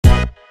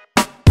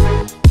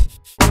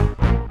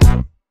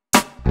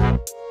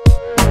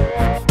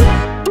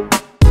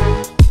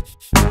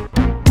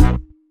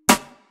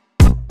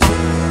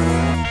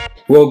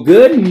Well,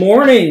 good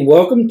morning.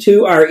 Welcome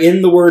to our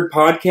In the Word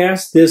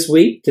podcast this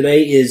week.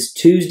 Today is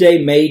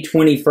Tuesday, May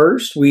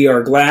 21st. We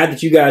are glad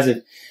that you guys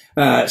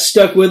have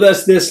stuck with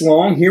us this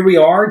long. Here we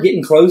are,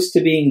 getting close to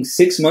being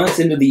 6 months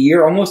into the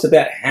year, almost at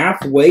that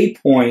halfway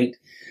point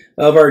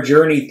of our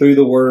journey through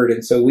the Word.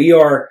 And so we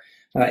are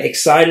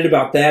excited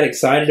about that,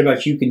 excited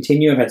about you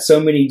continuing. I've had so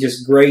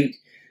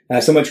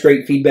much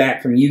great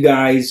feedback from you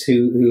guys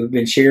who have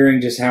been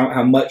sharing just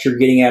how much you're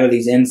getting out of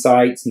these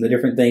insights and the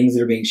different things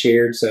that are being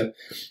shared. So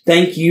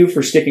thank you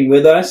for sticking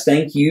with us.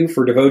 Thank you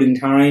for devoting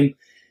time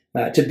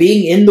to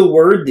being in the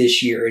Word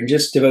this year and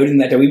just devoting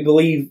that. We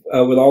believe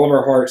with all of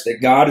our hearts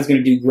that God is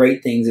going to do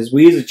great things as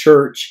we as a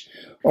church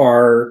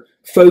are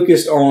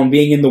focused on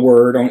being in the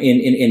Word,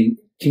 in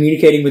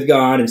communicating with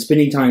God and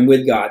spending time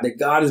with God, that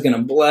God is going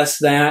to bless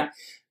that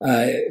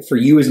for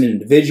you as an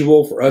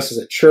individual, for us as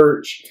a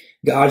church.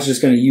 God's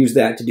just going to use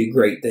that to do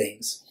great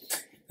things.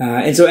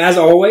 And so, as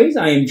always,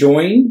 I am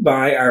joined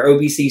by our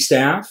OBC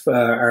staff,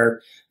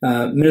 our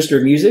Minister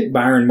of Music,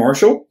 Byron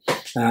Marshall,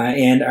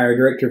 and our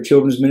Director of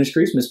Children's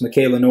Ministries, Miss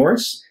Michaela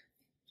Norris.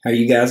 How are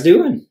you guys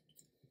doing?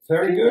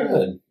 Very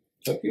good.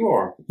 Hope you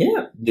are.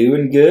 Yeah,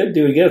 doing good,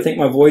 doing good. I think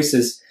my voice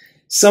is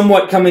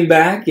somewhat coming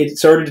back. It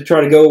started to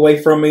try to go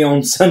away from me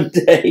on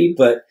Sunday,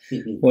 but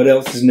what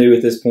else is new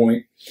at this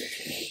point?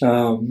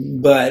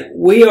 But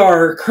we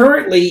are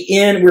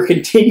we're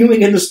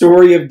continuing in the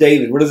story of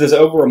David. What is this,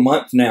 over a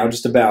month now,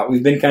 just about.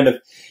 We've been kind of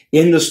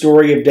in the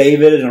story of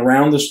David and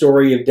around the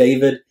story of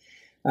David,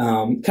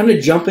 kind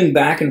of jumping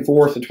back and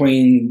forth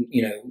between,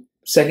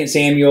 2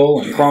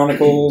 Samuel and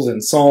Chronicles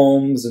and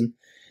Psalms. And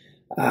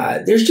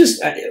there's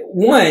just,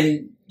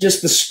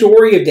 just the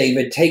story of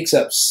David takes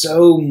up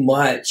so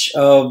much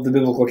of the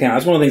biblical account.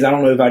 That's one of the things I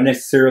don't know if I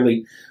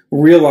necessarily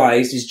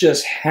realized is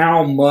just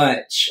how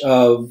much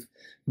of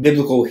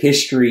biblical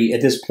history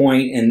at this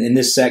point and in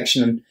this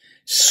section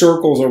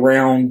circles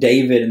around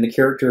David and the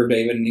character of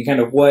David and kind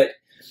of what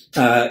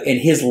in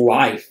his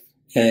life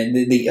and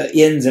the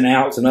ins and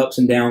outs and ups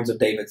and downs of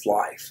David's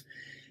life.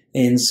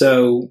 And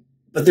so,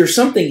 but there's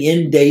something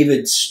in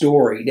David's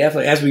story,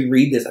 definitely as we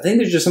read this, I think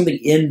there's just something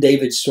in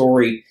David's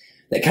story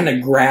that kind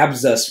of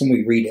grabs us when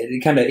we read it.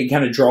 It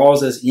kind of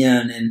draws us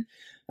in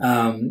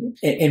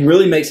and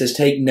really makes us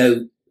take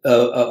note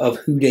of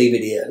who David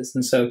is.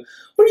 And so,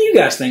 what do you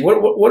guys think?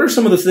 What are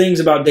some of the things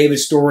about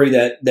David's story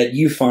that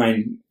you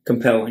find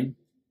compelling?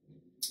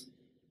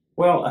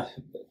 Well,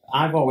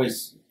 I've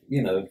always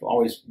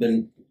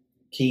been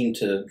keen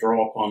to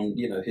draw upon,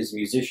 his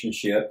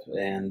musicianship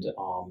and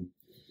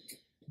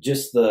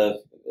just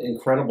the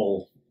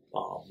incredible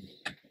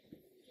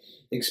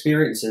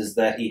experiences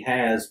that he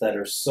has that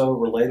are so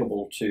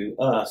relatable to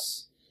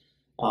us,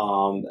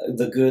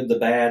 the good, the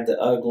bad, the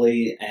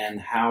ugly, and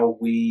how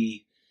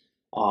we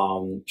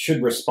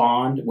should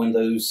respond when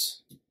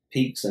those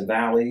peaks and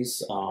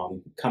valleys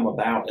come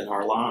about in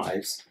our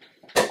lives.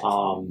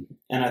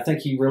 And I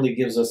think he really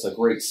gives us a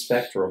great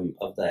spectrum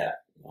of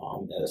that,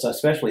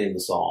 especially in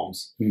the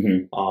Psalms.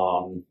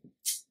 Mm-hmm.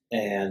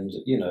 And,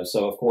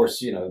 so of course,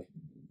 the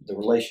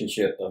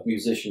relationship of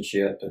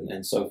musicianship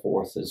and so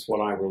forth is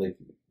what I really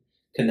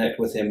connect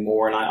with him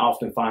more. And I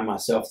often find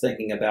myself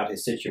thinking about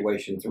his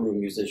situation through a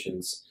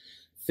musician's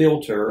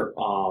filter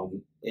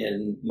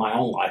in my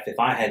own life. If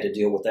I had to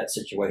deal with that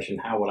situation,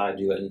 how would I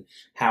do it? And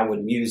how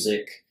would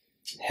music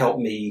help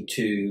me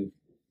to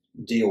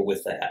deal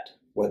with that?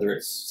 Whether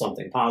it's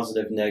something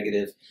positive,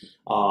 negative,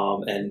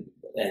 and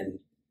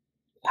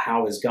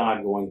how is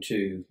God going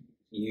to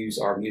use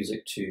our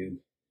music to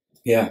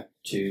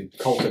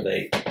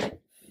cultivate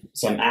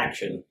some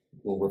action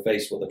when we're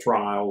faced with a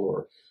trial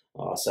or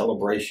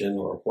celebration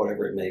or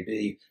whatever it may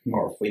be,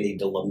 or if we need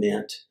to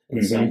lament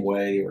in some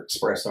way or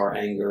express our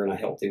anger in a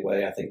healthy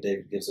way. I think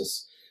David gives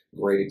us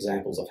great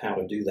examples of how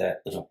to do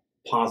that in a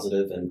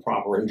positive and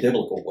proper and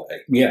biblical way.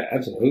 Yeah,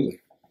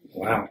 absolutely.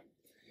 Wow.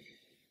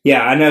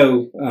 Yeah, I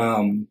know.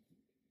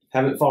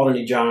 Haven't fought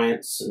any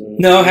giants.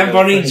 No, haven't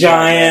fought any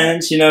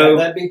giants,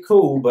 That'd be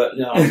cool, but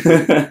no.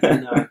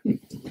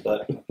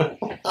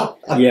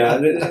 Yeah,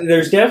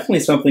 there's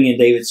definitely something in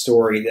David's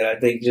story that I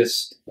think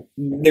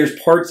there's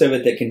parts of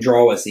it that can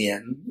draw us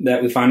in,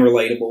 that we find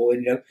relatable.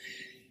 And,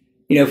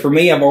 for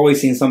me, I've always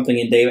seen something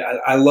in David.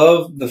 I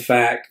love the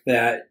fact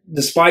that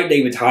despite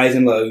David's highs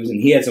and lows,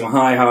 and he had some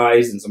high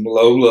highs and some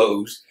low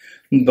lows,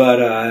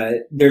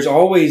 but there's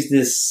always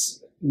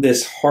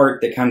this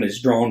heart that kind of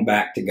is drawn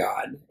back to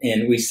God.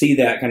 And we see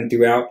that kind of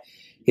throughout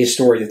his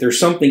story, that there's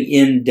something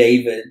in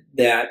David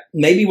that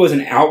maybe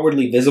wasn't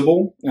outwardly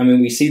visible. I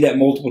mean, we see that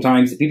multiple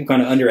times, that people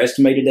kind of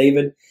underestimated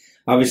David.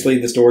 Obviously,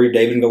 the story of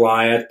David and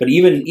Goliath, but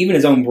even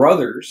his own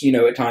brothers,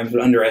 at times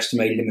would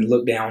underestimate him and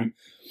look down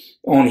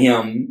on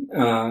him,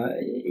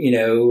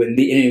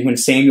 and when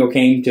Samuel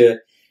came to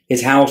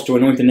his house to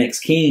anoint the next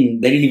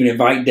king, they didn't even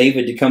invite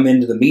David to come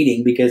into the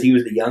meeting because he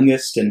was the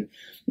youngest, and,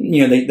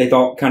 they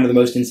thought kind of the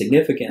most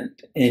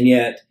insignificant. And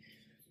yet,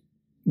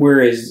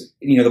 whereas,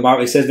 the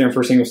Bible says there in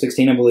 1 Samuel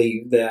 16, I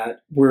believe,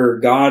 that where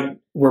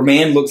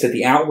man looks at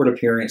the outward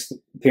appearance,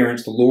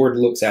 the Lord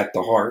looks at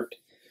the heart.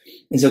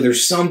 And so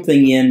there's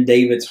something in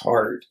David's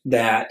heart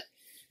that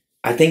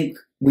I think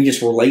we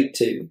just relate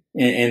to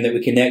and that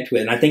we connect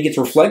with. And I think it's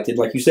reflected,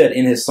 like you said,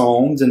 in his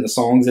Psalms and the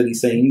songs that he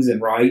sings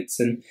and writes,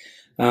 and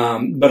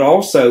but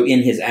also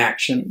in his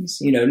actions.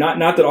 You know,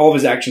 not that all of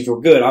his actions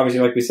were good. Obviously,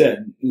 like we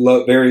said,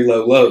 very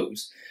low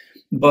lows.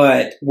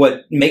 But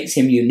what makes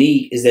him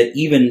unique is that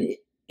even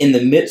in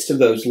the midst of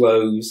those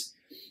lows,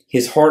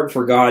 his heart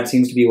for God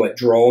seems to be what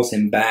draws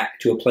him back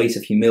to a place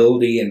of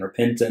humility and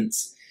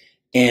repentance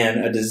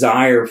and a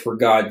desire for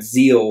God's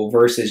zeal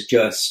versus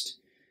just,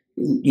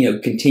 you know,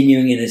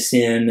 continuing in his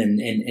sin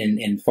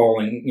and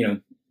falling, you know,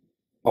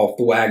 off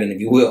the wagon, if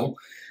you will.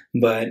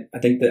 But I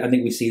think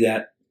we see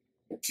that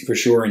for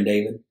sure in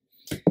David.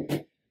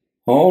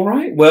 All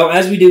right. Well,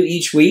 as we do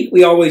each week,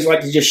 we always like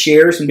to just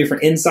share some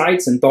different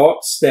insights and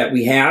thoughts that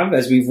we have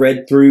as we've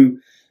read through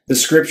the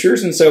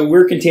scriptures. And so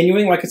we're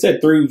continuing, like I said,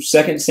 through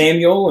 2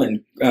 Samuel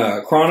and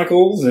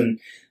Chronicles and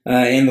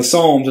the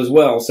Psalms as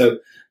well. So,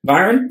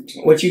 Byron,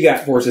 what you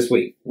got for us this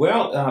week?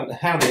 Well,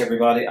 howdy,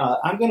 everybody.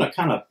 I'm going to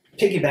kind of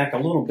piggyback a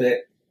little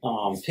bit,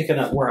 picking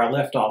up where I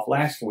left off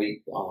last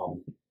week.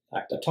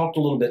 I talked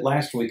a little bit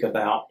last week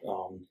about,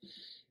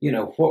 you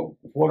know,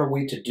 what are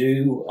we to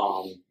do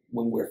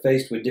when we're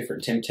faced with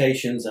different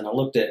temptations, and I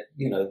looked at,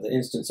 you know, the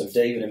instance of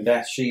David and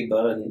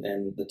Bathsheba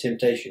and the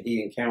temptation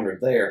he encountered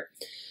there.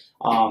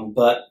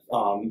 But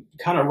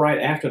kind of right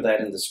after that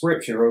in the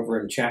scripture over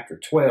in chapter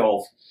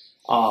 12,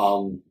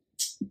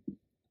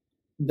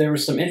 there were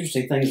some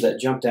interesting things that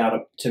jumped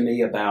out to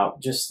me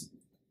about just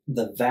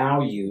the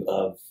value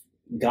of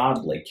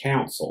godly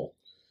counsel,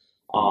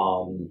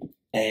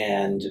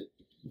 and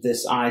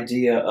this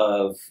idea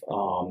of,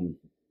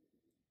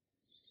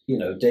 you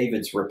know,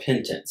 David's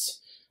repentance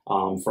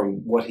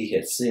from what he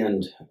had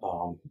sinned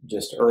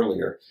just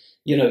earlier.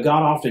 You know,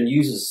 God often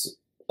uses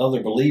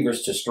other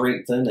believers to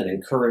strengthen and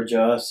encourage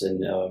us and,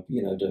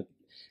 you know, to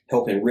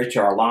help enrich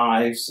our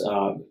lives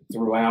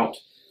throughout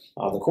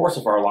the course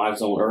of our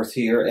lives on earth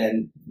here.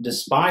 And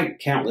despite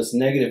countless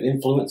negative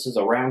influences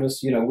around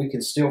us, you know, we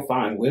can still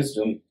find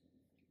wisdom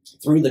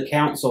through the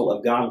counsel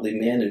of godly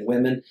men and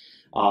women.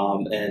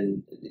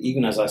 And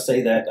even as I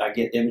say that, I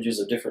get images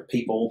of different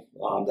people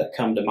that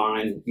come to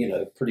mind, you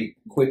know, pretty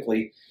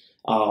quickly.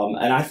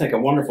 And I think a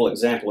wonderful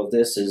example of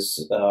this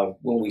is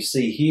when we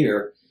see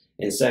here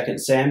in 2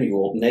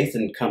 Samuel,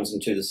 Nathan comes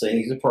into the scene.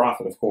 He's a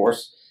prophet, of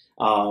course,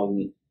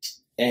 and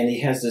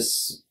he has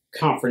this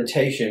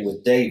confrontation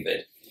with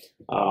David.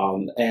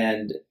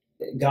 And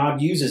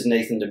God uses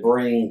Nathan to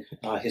bring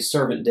his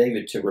servant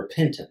David to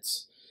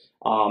repentance.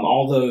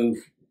 Although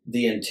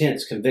the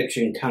intense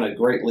conviction kind of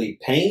greatly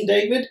pained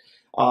David,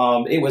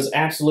 it was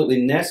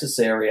absolutely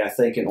necessary, I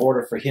think, in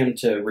order for him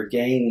to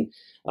regain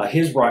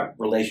his right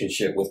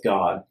relationship with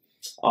God.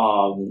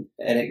 And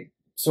it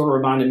sort of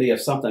reminded me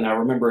of something I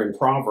remember in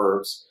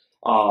Proverbs,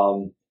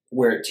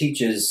 where it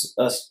teaches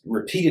us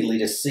repeatedly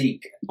to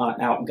seek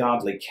out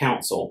godly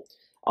counsel.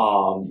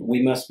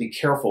 We must be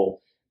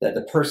careful that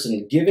the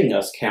person giving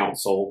us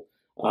counsel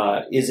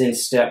is in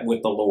step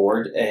with the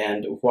Lord.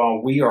 And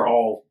while we are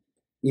all,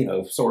 you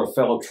know, sort of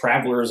fellow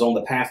travelers on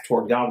the path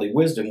toward godly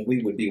wisdom,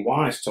 we would be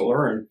wise to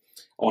learn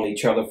on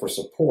each other for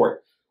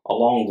support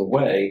along the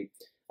way.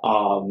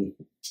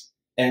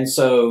 And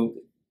so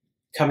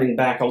coming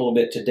back a little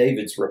bit to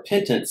David's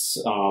repentance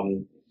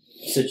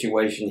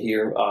situation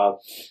here.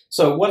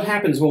 So what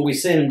happens when we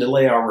sin and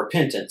delay our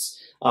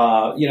repentance?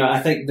 You know, I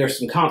think there's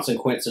some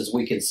consequences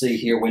we can see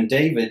here. When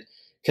David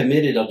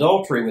committed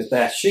adultery with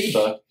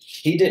Bathsheba,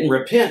 he didn't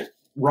repent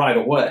right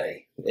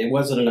away. It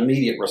wasn't an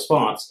immediate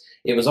response.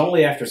 It was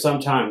only after some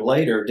time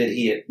later did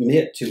he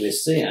admit to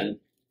his sin.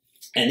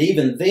 And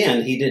even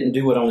then, he didn't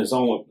do it on his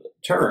own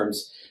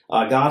terms.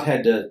 God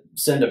had to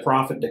send a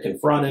prophet to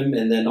confront him,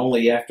 and then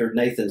only after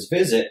Nathan's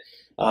visit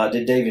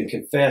did David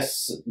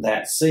confess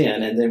that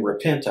sin and then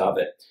repent of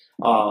it.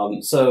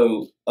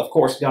 So, of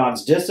course,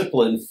 God's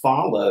discipline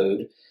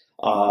followed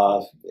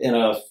in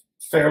a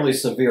fairly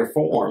severe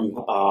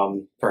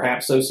form,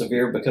 perhaps so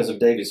severe because of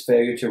David's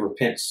failure to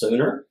repent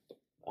sooner.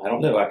 I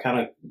don't know. I kind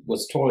of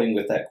was toying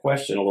with that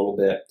question a little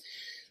bit.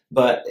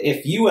 But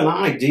if you and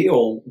I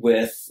deal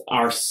with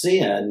our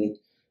sin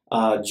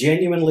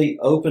genuinely,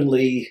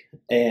 openly,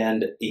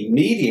 and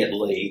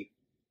immediately,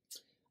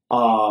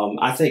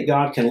 I think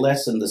God can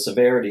lessen the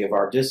severity of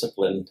our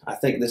discipline. I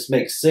think this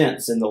makes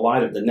sense in the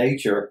light of the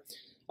nature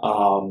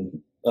of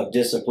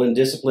discipline.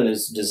 Discipline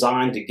is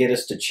designed to get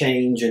us to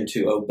change and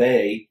to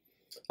obey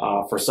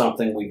for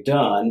something we've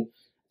done.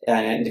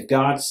 And if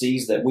God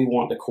sees that we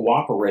want to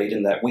cooperate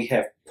and that we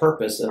have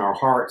purpose in our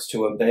hearts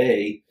to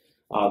obey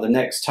the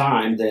next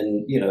time,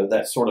 then, you know,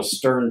 that sort of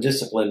stern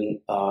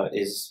discipline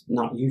is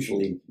not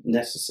usually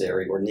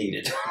necessary or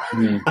needed.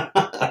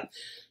 Mm.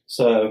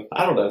 So,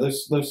 I don't know,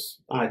 those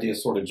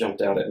ideas sort of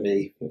jumped out at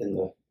me in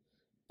the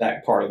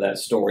back part of that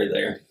story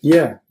there.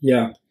 Yeah,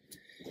 yeah.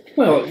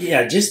 Well,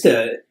 yeah, just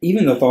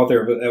even the thought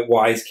there of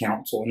wise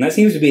counsel, and that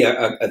seems to be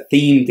a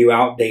theme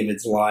throughout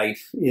David's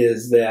life,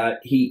 is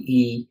that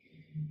he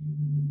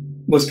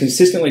was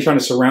consistently trying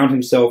to surround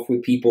himself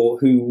with people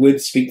who would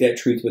speak that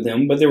truth with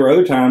him. But there were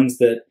other times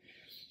that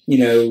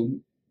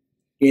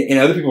in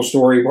other people's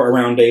story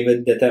around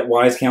David, that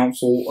wise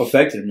counsel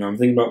affected him. I'm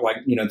thinking about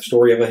the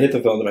story of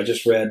Ahithophel that I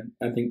just read,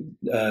 I think,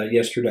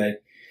 yesterday,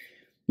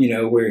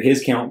 where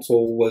his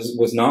counsel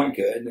was not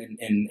good.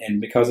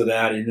 And because of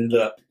that, it ended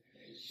up,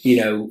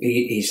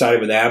 he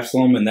sided with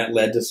Absalom, and that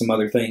led to some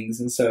other things.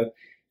 And so,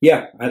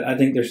 yeah, I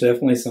think there's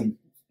definitely some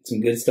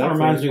good stuff. That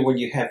reminds me when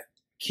you have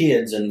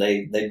kids and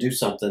they do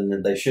something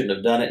and they shouldn't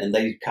have done it, and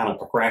they kind of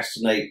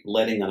procrastinate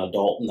letting an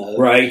adult know.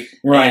 Right.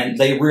 And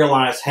they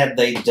realize had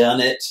they done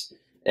it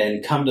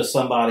and come to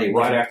somebody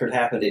right after it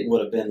happened, it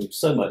would have been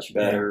so much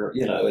better.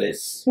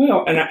 It's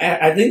and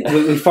I think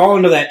we fall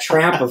into that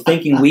trap of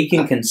thinking we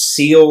can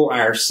conceal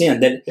our sin.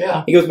 That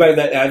it goes back to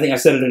that. I think I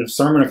said it in a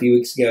sermon a few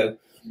weeks ago.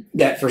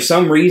 That for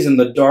some reason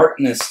the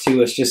darkness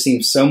to us just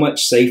seems so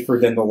much safer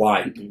than the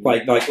light.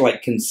 Mm-hmm.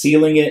 Like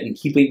concealing it and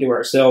keeping it to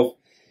ourselves.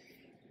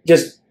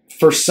 Just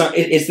for some,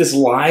 it's this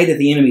lie that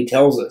the enemy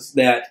tells us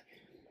that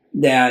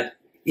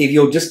if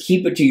you'll just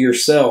keep it to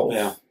yourself.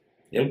 Yeah.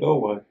 It'll go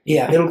away.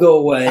 Yeah, it'll go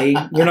away.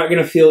 You're not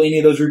going to feel any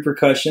of those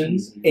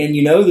repercussions. Mm-hmm. And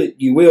you know that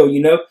you will,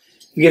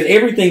 because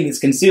everything that's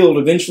concealed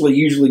eventually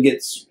usually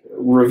gets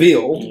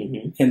revealed.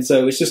 Mm-hmm. And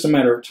so it's just a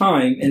matter of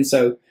time. And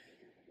so,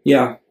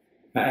 yeah,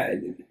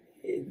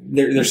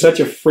 there's such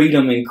a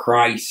freedom in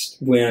Christ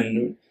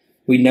when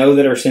we know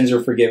that our sins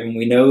are forgiven.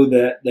 We know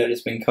that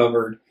it's been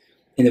covered,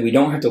 and that we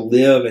don't have to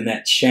live in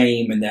that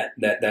shame and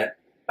that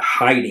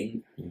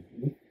hiding.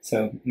 Mm-hmm.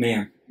 So,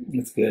 man,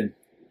 that's good.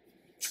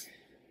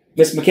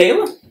 Miss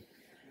Michaela?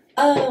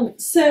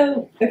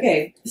 So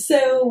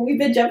we've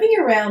been jumping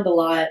around a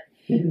lot,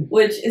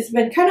 which has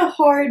been kind of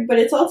hard, but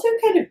it's also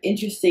kind of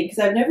interesting because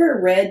I've never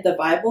read the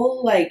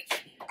Bible like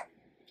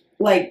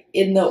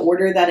in the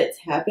order that it's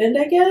happened,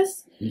 I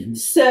guess. Mm-hmm.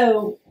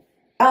 So,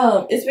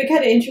 it's been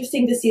kind of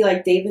interesting to see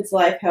like David's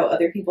life, how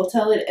other people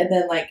tell it, and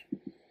then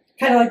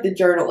kind of like the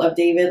journal of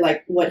David,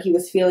 like what he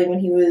was feeling when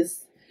he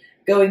was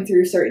going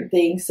through certain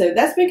things. So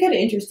that's been kind of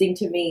interesting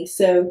to me.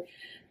 So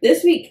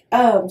this week,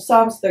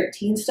 Psalms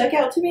 13 stuck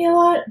out to me a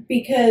lot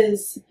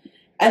because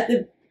at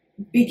the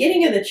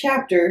beginning of the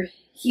chapter,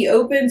 he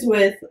opens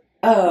with,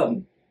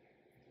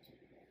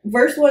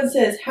 verse 1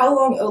 says, "How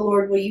long, O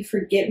Lord, will you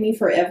forget me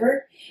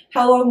forever?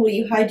 How long will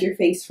you hide your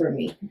face from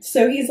me?"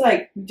 So he's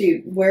like,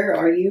 dude, where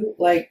are you?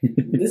 Like,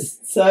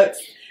 this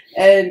sucks.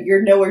 And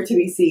you're nowhere to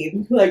be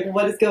seen. Like,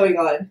 what is going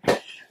on?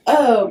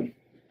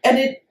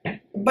 And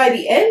by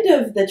the end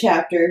of the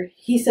chapter,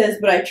 he says,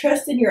 "But I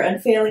trust in your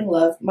unfailing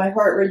love. My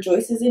heart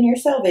rejoices in your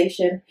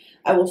salvation.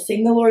 I will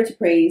sing the Lord's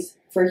praise,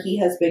 for he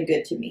has been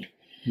good to me."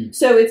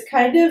 So it's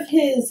kind of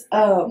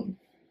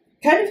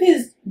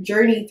his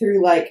journey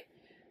through like,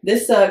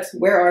 this sucks,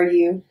 where are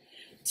you?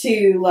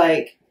 To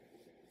like,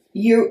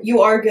 you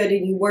are good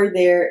and you were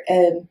there,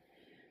 and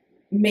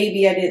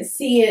maybe I didn't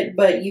see it,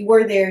 but you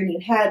were there and you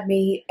had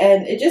me.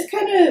 And it just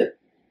kind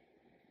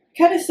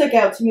of stuck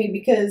out to me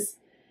because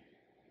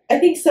I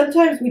think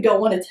sometimes we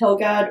don't want to tell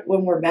God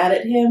when we're mad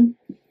at him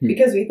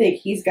because we think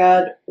he's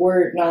God,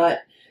 we're not.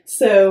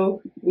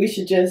 So we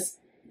should just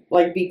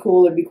like be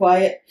cool and be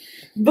quiet.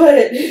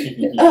 But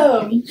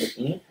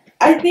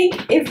I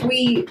think if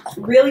we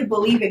really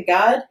believe in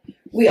God,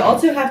 we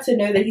also have to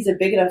know that he's a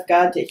big enough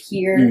God to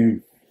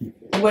hear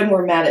when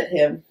we're mad at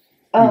him.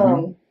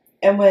 And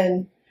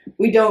when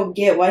we don't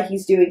get why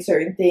he's doing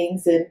certain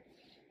things,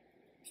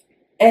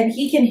 and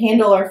he can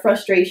handle our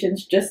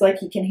frustrations just like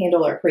he can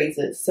handle our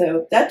praises.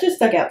 So that just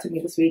stuck out to me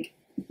this week.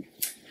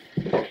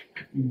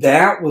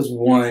 That was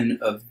one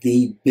of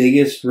the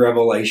biggest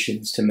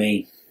revelations to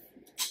me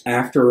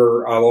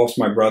after I lost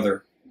my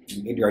brother.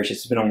 Good gracious,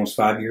 it's been almost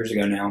 5 years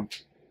ago now.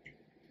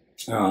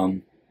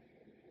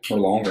 Or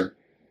longer.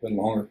 It's been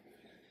longer.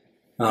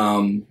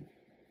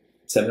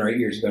 7 or 8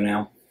 years ago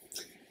now.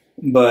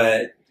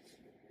 But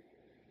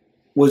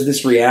was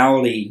this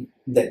reality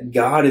that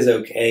God is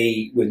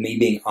okay with me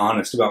being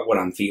honest about what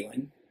I'm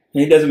feeling.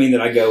 And it doesn't mean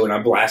that I go and I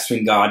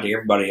blaspheme God to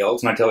everybody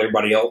else and I tell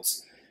everybody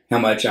else how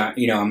much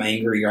I'm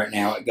angry right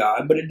now at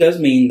God. But it does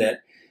mean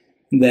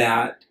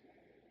that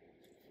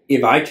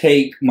if I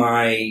take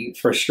my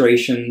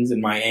frustrations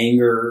and my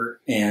anger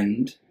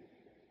and,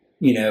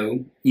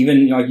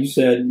 even like you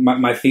said,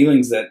 my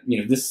feelings that,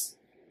 this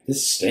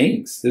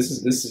stinks. This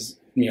is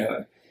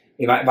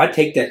if I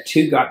take that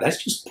to God,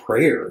 that's just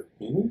prayer.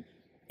 Mm-hmm.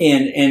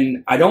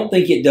 And I don't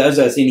think it does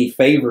us any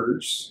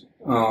favors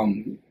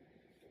to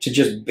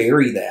just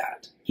bury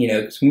that,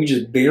 because when we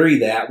just bury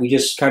that, we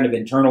just kind of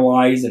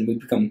internalize and we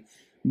become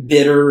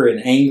bitter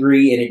and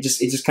angry, and it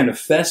just kind of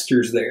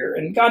festers there.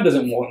 And God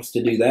doesn't want us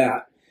to do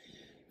that.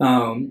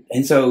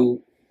 And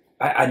so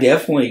I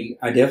definitely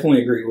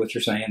agree with what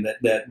you're saying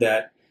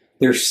that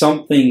there's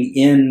something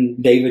in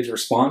David's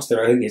response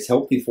there I think is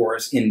healthy for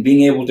us in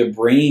being able to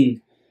bring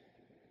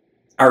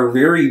our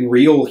very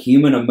real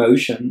human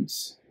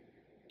emotions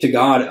to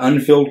God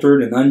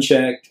unfiltered and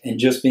unchecked, and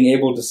just being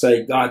able to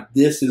say, God,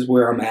 this is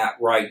where I'm at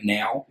right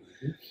now.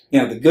 Mm-hmm.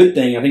 Now, the good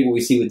thing, I think what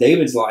we see with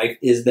David's life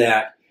is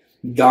that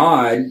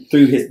God,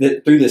 through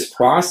this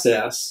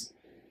process,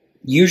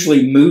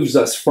 usually moves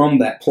us from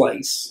that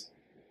place.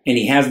 and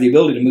He has the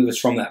ability to move us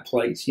from that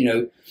place. You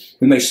know,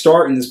 we may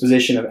start in this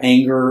position of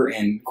anger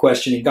and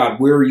questioning, God,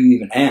 where are you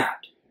even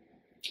at?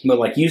 But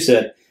like you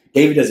said,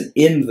 David doesn't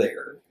end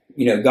there.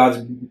 You know,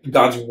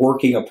 God's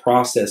working a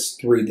process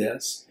through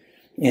this,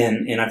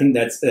 and I think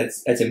that's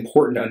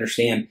important to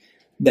understand.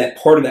 That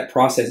part of that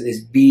process is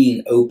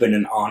being open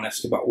and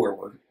honest about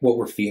what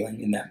we're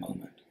feeling in that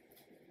moment.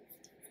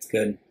 That's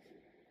good.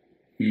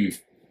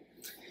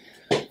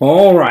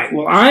 All right.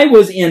 Well, I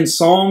was in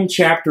Psalm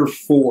chapter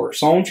 4.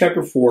 Psalm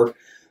chapter 4,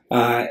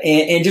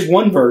 and just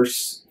one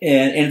verse,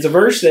 and it's a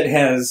verse that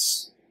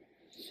has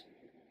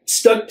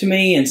stuck to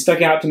me and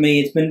stuck out to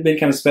me. It's been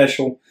kind of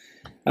special,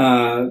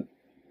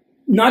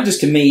 not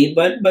just to me,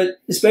 but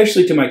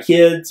especially to my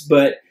kids.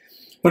 But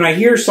when I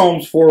hear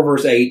Psalms 4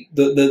 verse 8,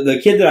 the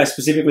kid that I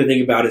specifically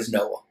think about is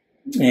Noah,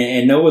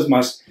 and Noah's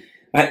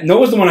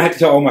the one I have to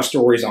tell all my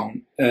stories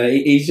on.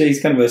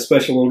 He's kind of a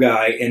special little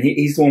guy, and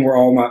he's the one where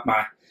all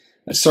my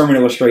sermon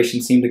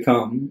illustrations seem to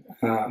come.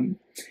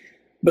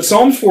 But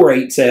Psalms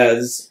 4:8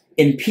 says,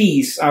 "In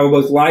peace I will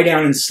both lie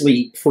down and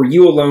sleep, for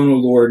you alone, O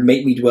Lord,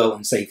 make me dwell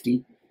in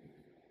safety."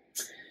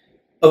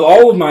 Of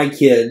all of my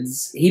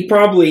kids, he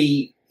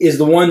probably is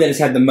the one that has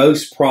had the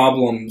most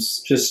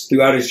problems just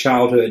throughout his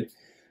childhood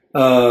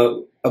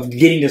of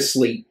getting to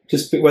sleep,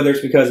 just whether it's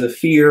because of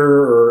fear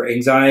or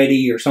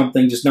anxiety or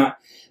something, just not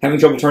having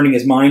trouble turning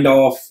his mind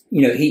off.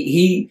 You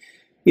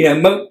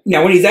know,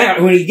 now when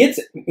he gets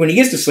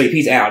to sleep,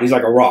 he's out. He's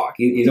like a rock.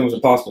 He's almost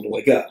impossible to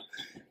wake up.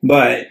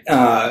 But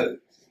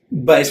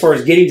as far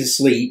as getting to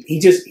sleep,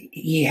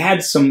 he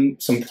had some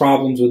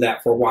problems with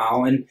that for a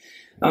while, and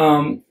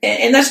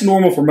that's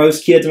normal for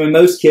most kids. I mean,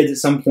 most kids at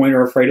some point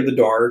are afraid of the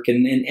dark,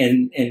 and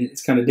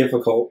it's kind of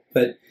difficult.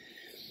 But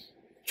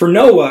for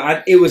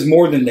Noah, it was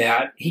more than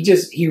that.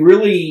 He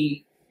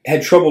really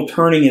had trouble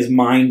turning his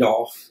mind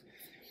off.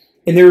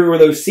 And there were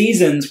those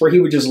seasons where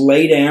he would just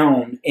lay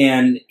down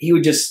and he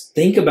would just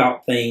think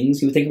about things.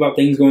 He would think about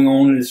things going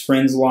on in his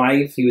friend's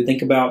life. He would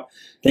think about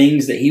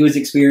things that he was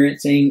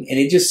experiencing, and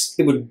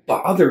it would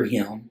bother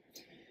him.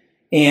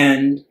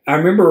 And I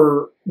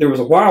remember there was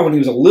a while when he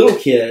was a little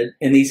kid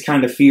and these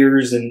kind of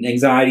fears and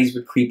anxieties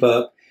would creep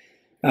up.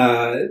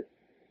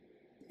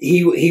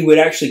 He would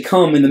actually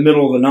come in the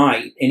middle of the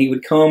night, and he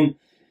would come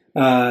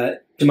to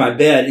my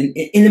bed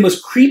in the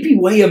most creepy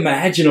way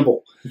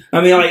imaginable.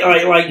 I mean,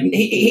 like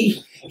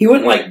he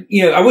wouldn't, like,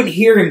 you know, I wouldn't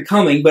hear him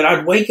coming, but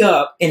I'd wake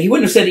up and he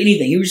wouldn't have said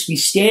anything. He would just be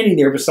standing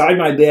there beside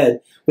my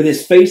bed with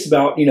his face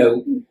about, you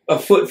know, a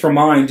foot from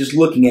mine, just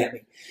looking at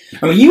me.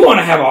 I mean, you want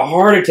to have a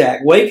heart attack.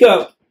 Wake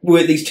up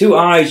with these two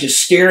eyes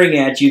just staring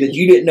at you that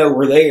you didn't know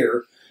were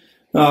there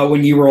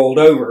when you rolled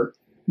over.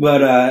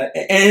 But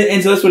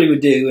and so that's what he would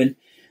do,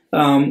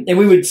 and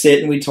we would sit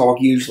and we'd talk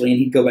usually, and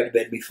he'd go back to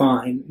bed and be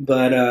fine.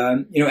 But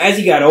you know, as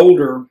he got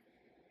older,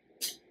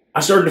 I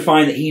started to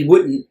find that he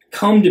wouldn't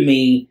come to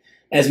me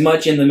as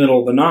much in the middle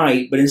of the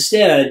night, but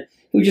instead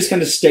he would just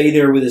kind of stay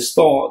there with his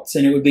thoughts,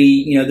 and it would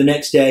be, you know, the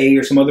next day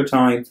or some other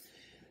time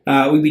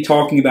we'd be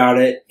talking about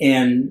it,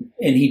 and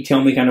he'd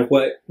tell me kind of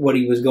what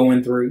he was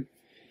going through.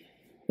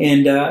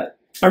 And I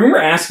remember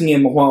asking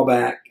him a while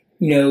back,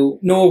 you know,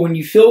 Noah, when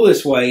you feel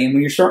this way and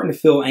when you're starting to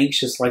feel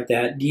anxious like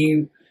that, do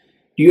you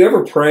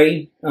ever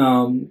pray?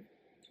 Do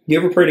you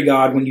ever pray to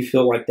God when you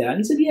feel like that? And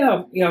he said,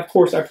 yeah, of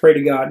course I pray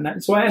to God.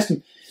 And so I asked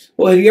him,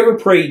 well, have you ever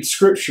prayed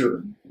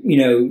Scripture, you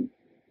know,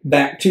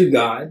 back to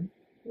God?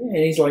 And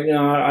he's like,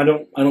 no, I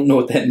don't know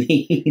what that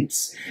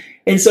means.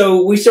 And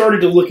so we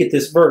started to look at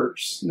this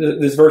verse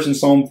in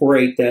Psalm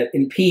 4:8, that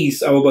in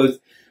peace I will both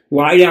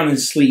lie down and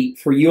sleep,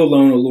 for you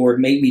alone, O Lord,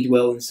 make me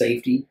dwell in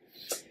safety.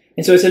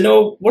 And so I said,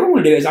 no, what I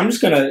want to do is I'm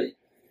just going to,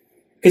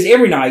 because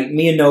every night,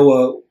 me and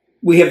Noah,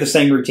 we have the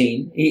same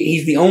routine.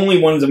 He's the only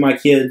one of my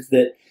kids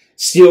that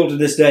still to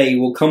this day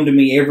will come to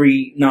me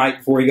every night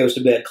before he goes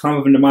to bed, climb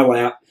up into my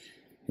lap.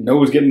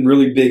 Noah's getting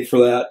really big for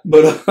that,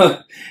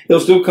 but he'll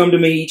still come to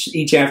me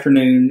each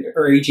afternoon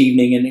or each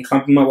evening and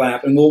climb up in my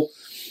lap, and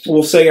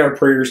we'll say our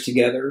prayers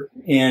together.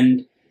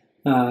 And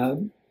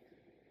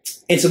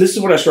so this is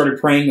what I started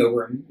praying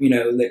over him, you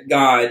know, that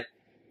God,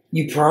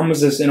 you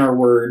promise us in our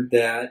word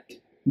that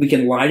we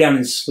can lie down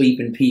and sleep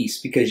in peace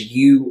because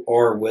you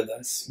are with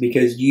us,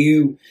 because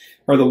you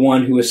are the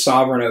one who is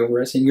sovereign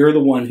over us, and you're the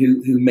one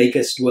who make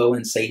us dwell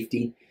in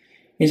safety.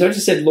 And so I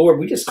just said, Lord,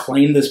 we just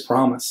claim this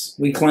promise.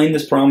 We claim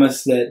this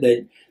promise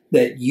that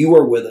you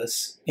are with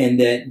us, and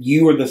that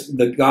you are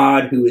the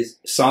God who is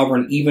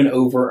sovereign even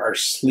over our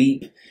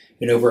sleep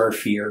and over our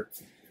fear.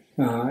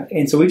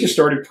 And so we just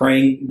started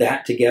praying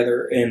that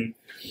together. And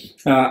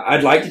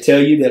I'd like to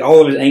tell you that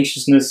all of his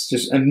anxiousness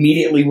just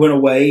immediately went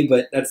away,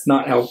 but that's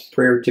not how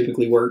prayer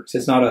typically works.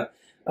 It's not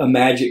a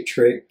magic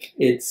trick.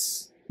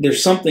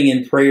 There's something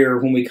in prayer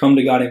when we come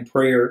to God in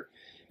prayer.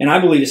 And I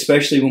believe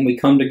especially when we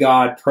come to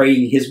God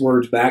praying his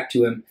words back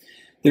to him,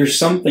 there's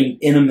something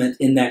intimate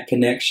in that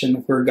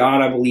connection where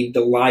God, I believe,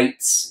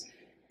 delights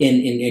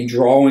in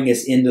drawing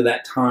us into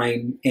that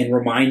time and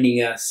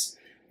reminding us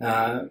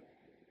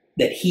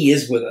that he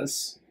is with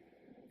us.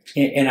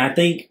 And I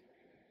think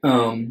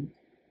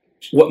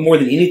what more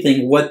than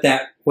anything, what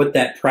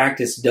that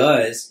practice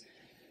does,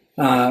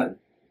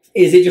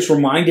 is it just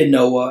reminded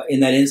Noah in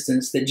that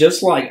instance that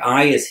just like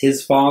I, as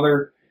his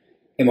father,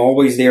 am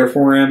always there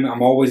for him.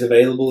 I'm always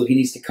available if he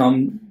needs to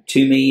come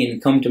to me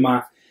and come to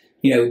my,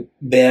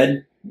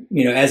 bed.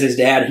 As his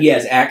dad, he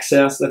has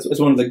access. That's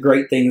one of the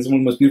great things. One of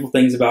the most beautiful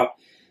things about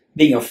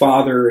being a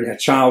father and a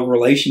child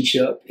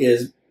relationship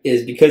is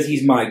because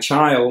he's my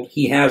child,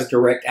 he has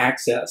direct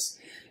access.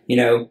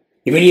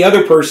 If any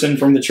other person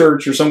from the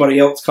church or somebody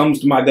else comes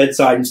to my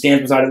bedside and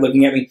stands beside it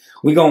looking at me,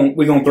 we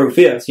gonna throw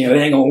fists. It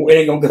ain't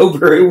gonna go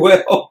very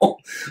well.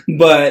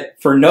 But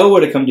for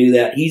Noah to come do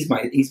that, he's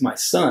my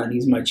son,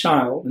 he's my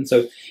child, and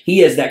so he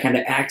has that kind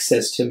of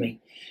access to me.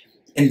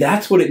 And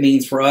that's what it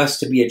means for us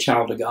to be a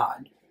child of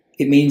God.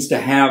 It means to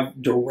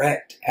have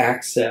direct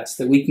access,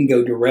 that we can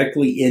go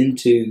directly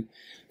into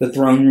the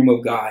throne room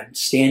of God,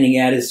 standing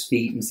at his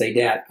feet and say,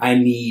 Dad, I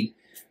need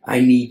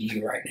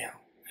you right now.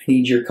 I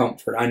need your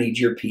comfort. I need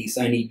your peace.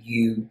 I need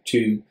you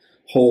to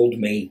hold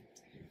me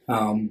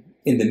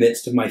in the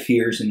midst of my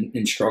fears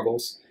and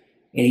struggles.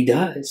 And he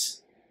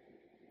does.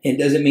 It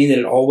doesn't mean that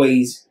it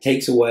always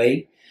takes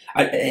away.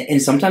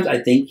 And sometimes I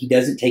think he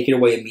doesn't take it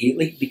away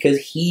immediately because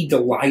he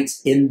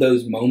delights in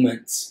those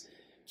moments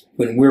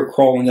when we're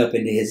crawling up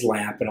into his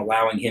lap and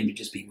allowing him to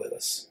just be with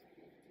us.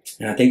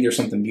 And I think there's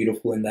something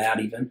beautiful in that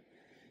even.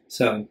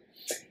 So,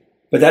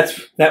 but that's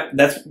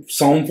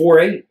Psalm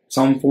 4:8,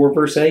 Psalm 4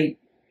 verse 8.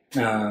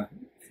 And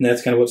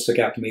that's kind of what stuck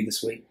out to me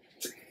this week.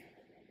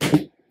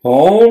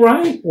 All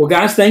right. Well,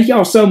 guys, thank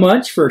y'all so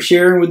much for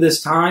sharing with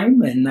this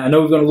time. And I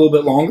know we've gone a little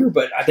bit longer,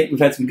 but I think we've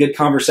had some good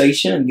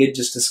conversation and good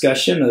just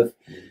discussion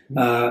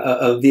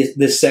of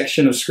this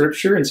section of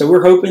Scripture. And so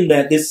we're hoping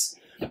that this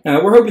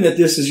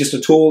is just a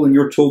tool in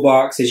your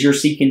toolbox as you're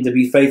seeking to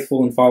be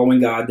faithful and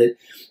following God.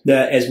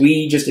 That as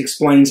we just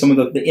explain some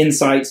of the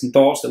insights and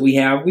thoughts that we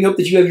have, we hope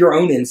that you have your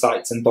own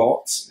insights and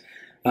thoughts.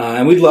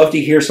 And we'd love to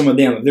hear some of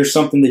them. If there's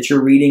something that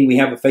you're reading, we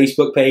have a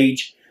Facebook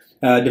page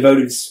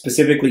devoted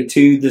specifically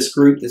to this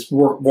group that's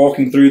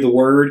walking through the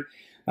Word.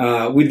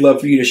 We'd love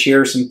for you to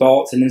share some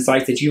thoughts and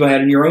insights that you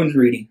had in your own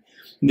reading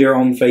there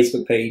on the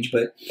Facebook page.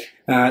 But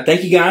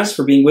thank you guys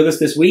for being with us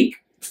this week.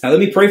 Let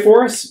me pray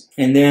for us,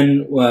 and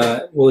then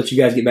we'll let you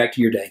guys get back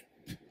to your day.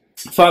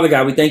 Father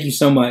God, we thank you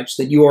so much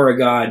that you are a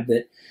God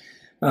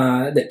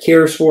that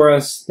cares for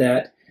us,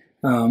 that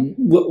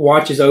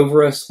watches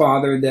over us,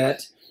 Father,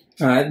 that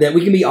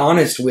we can be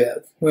honest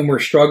with when we're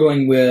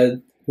struggling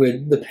with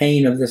the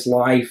pain of this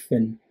life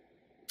and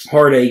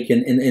heartache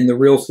and the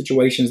real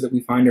situations that we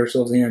find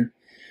ourselves in.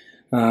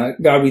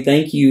 God, we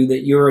thank you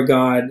that you're a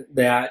God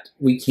that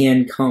we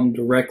can come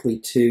directly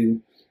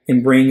to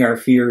and bring our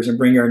fears and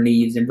bring our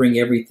needs and bring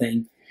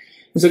everything.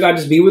 And so, God,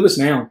 just be with us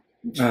now.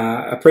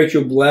 I pray that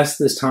you'll bless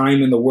this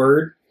time in the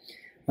Word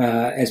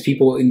as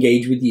people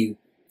engage with you.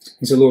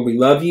 And so, Lord, we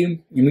love you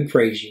and we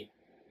praise you.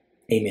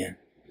 Amen.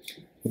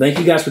 Well, thank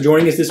you guys for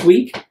joining us this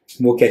week.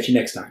 We'll catch you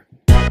next time.